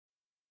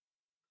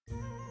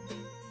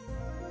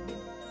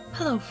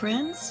Hello,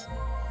 friends.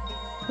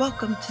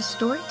 Welcome to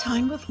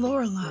Storytime with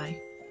Lorelei.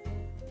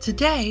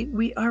 Today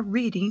we are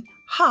reading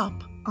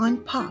Hop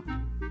on Pop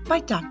by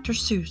Dr.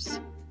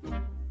 Seuss.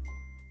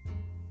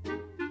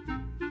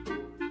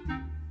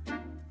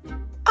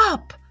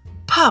 Up,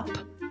 pup,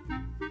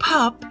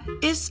 pup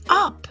is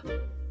up.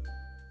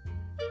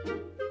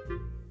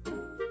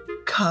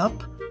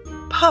 Cup,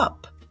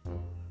 pup,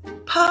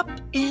 pup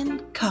in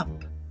cup,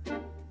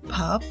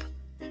 pup,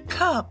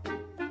 cup,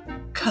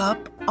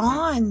 cup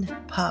on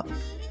pup.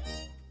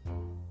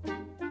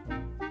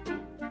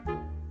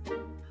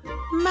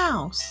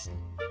 Mouse,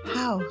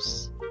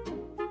 house,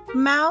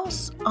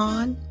 mouse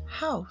on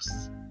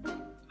house,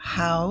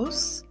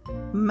 house,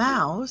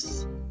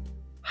 mouse,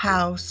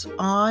 house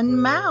on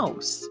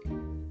mouse.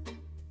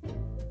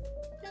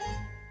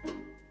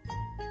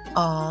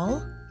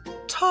 All,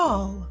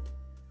 tall,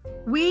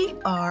 we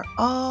are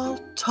all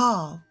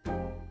tall.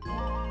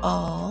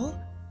 All,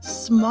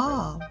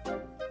 small,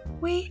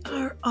 we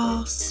are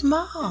all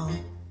small.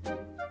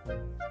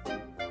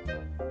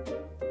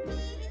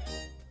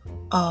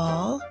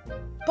 All,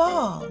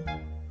 ball,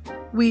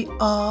 we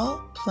all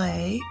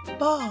play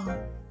ball.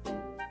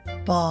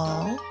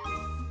 Ball,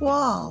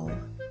 wall,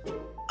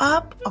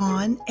 up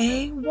on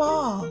a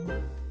wall.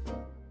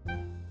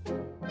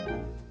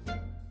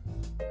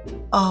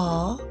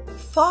 All,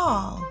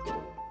 fall,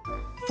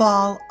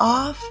 fall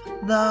off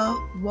the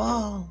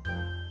wall.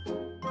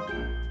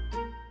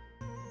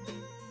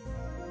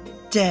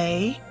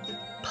 Day,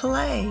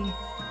 play,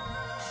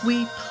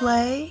 we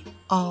play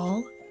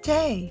all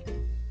day.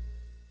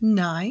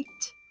 Night,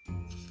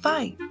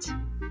 fight,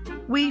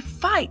 we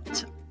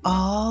fight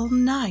all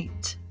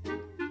night.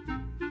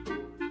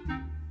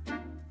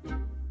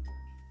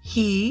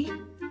 He,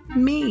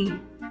 me,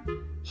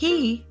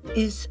 he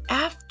is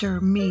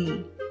after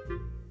me.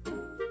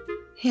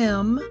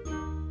 Him,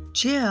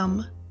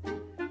 Jim,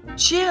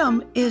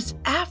 Jim is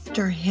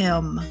after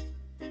him.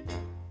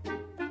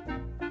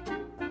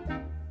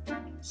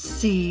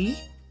 C,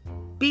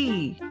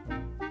 B,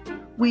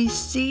 we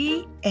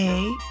see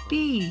a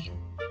bee.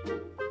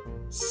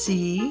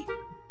 C,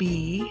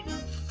 B,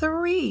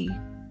 3.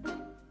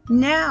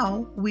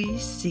 Now we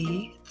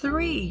see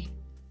 3.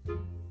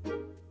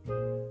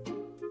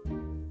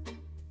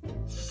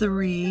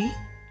 3,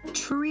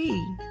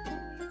 tree,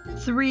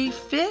 3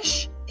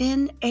 fish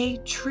in a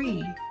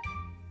tree.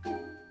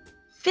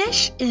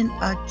 Fish in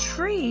a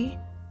tree?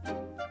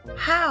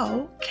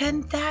 How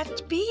can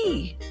that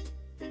be?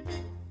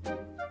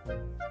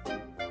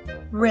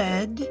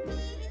 Red,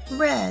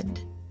 red,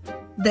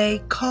 they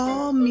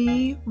call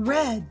me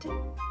Red.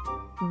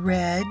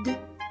 Red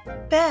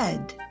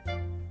bed,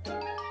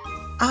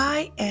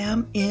 I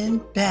am in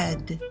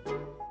bed.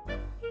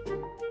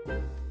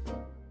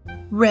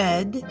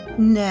 Red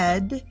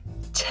Ned,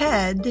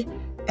 Ted,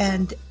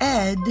 and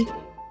Ed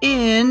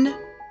in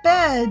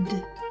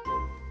bed.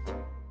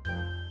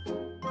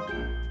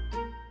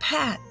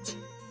 Pat,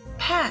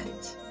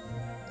 Pat,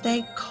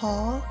 they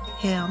call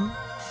him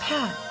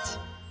Pat.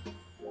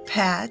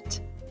 Pat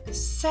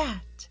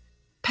sat,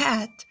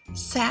 Pat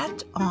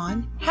sat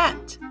on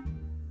hat.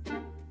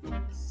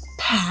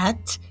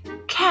 Pat,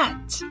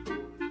 cat,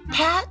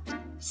 Pat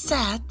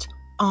sat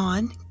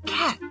on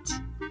cat.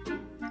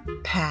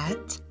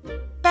 Pat,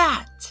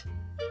 bat,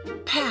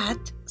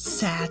 Pat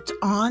sat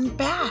on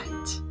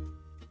bat.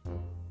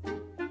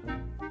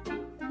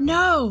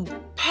 No,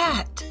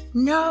 Pat,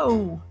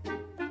 no,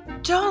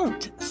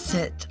 don't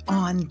sit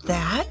on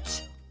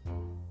that.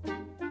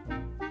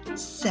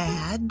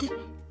 Sad,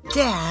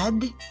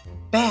 dad,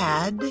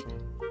 bad,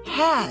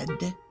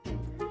 had.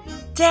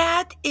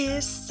 Dad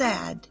is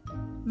sad,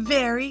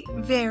 very,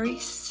 very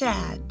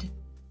sad.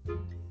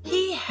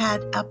 He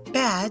had a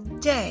bad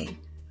day.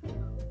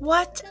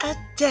 What a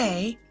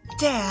day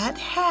Dad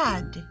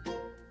had.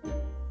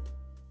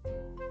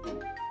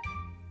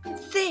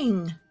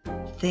 Thing,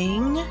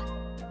 thing,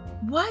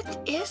 what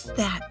is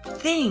that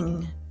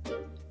thing?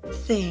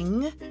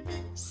 Thing,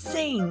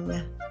 sing,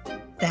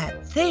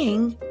 that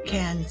thing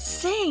can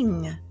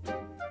sing.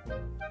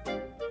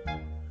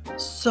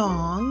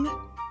 Song,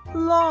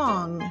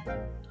 long,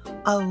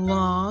 a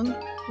long,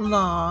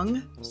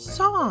 long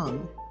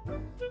song.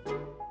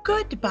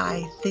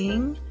 Goodbye,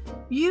 thing,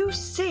 you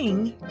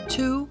sing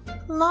too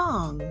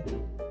long.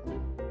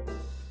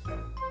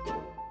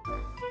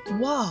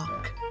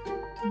 Walk,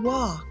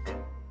 walk,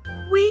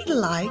 we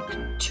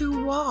like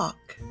to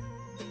walk.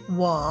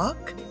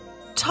 Walk,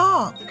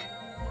 talk,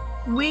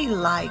 we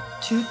like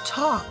to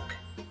talk.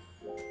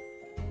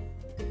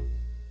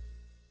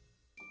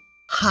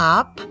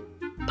 Hop,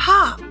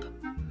 pop,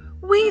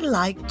 we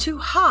like to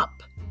hop.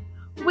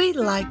 We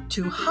like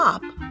to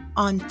hop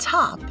on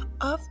top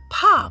of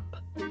Pop.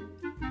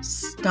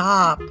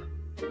 Stop!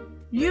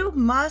 You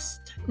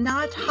must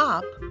not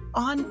hop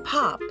on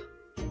Pop.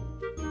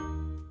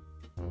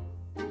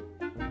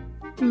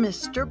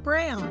 Mr.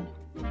 Brown,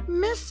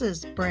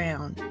 Mrs.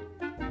 Brown.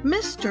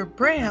 Mr.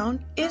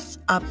 Brown is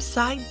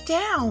upside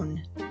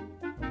down.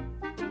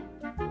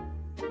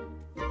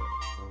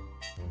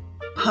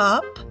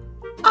 Pup,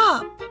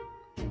 up.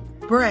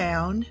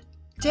 Brown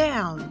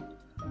down.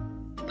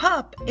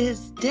 Pup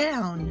is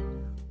down.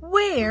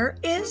 Where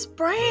is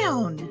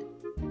Brown?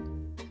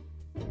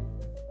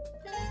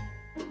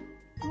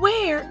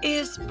 Where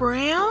is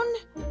Brown?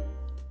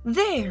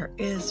 There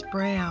is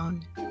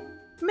Brown.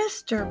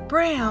 Mr.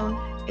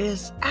 Brown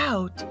is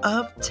out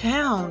of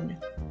town.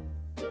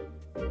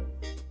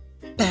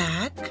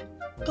 Back,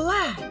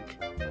 black.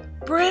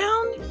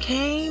 Brown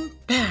came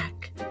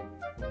back.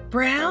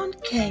 Brown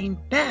came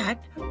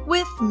back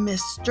with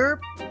Mr.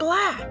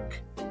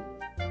 Black.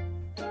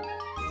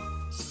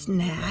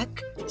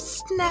 Snack,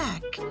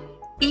 snack.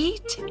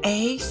 Eat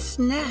a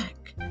snack.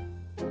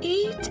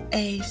 Eat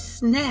a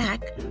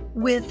snack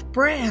with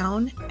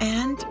Brown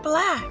and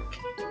Black.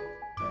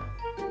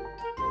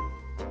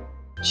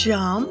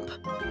 Jump,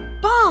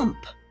 bump.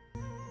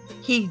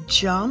 He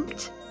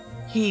jumped,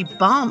 he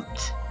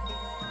bumped.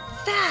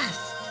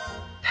 Fast,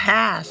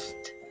 past.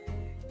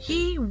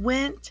 He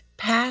went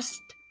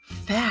past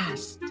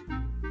fast.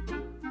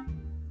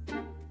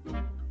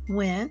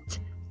 Went,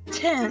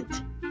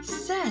 tent,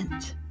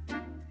 sent.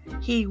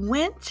 He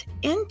went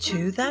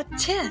into the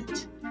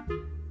tent.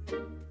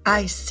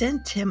 I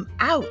sent him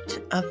out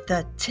of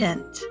the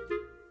tent.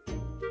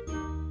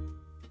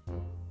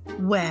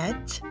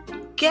 Wet,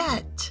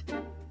 get.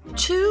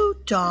 Two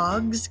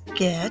dogs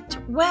get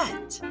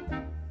wet.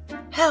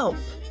 Help,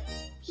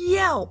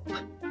 yelp.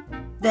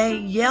 They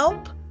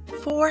yelp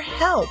for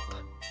help.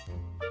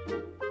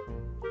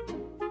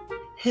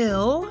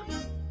 Hill,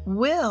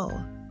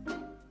 will.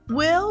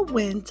 Will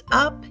went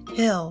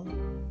uphill.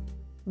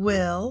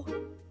 Will,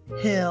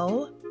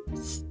 hill,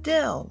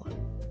 still.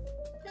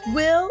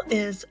 Will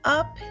is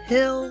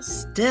uphill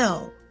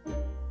still.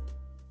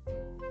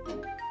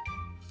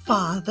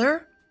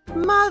 Father,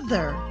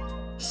 mother,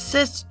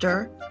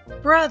 sister,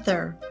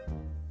 brother.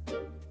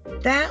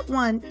 That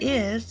one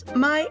is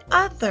my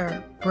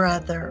other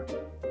brother.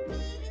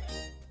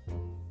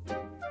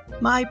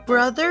 My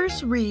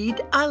brothers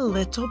read a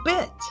little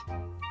bit.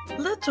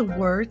 Little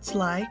words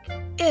like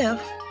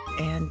if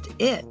and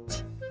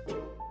it.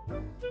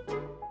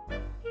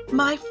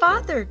 My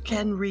father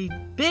can read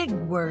big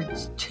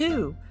words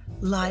too,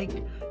 like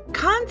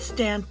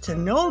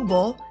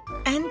Constantinople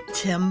and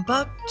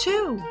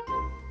Timbuktu.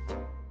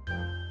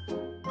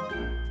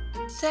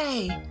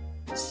 Say,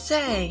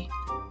 say,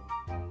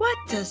 what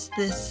does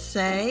this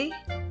say?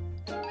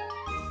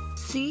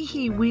 See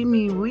he wee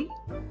me wee,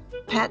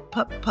 pat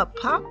pup pup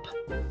pop.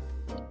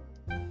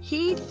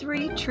 He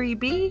three tree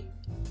bee,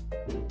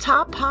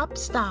 top hop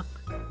stop.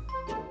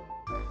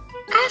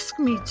 Ask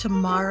me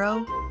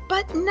tomorrow,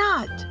 but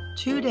not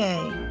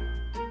today.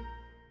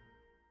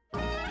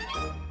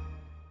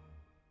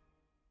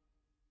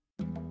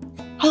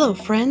 Hello,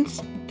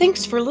 friends.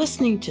 Thanks for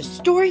listening to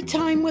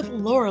Storytime with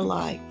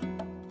Lorelei.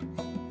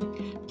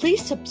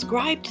 Please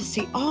subscribe to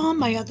see all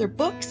my other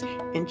books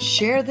and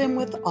share them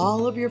with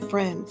all of your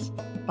friends.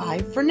 Bye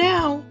for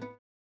now.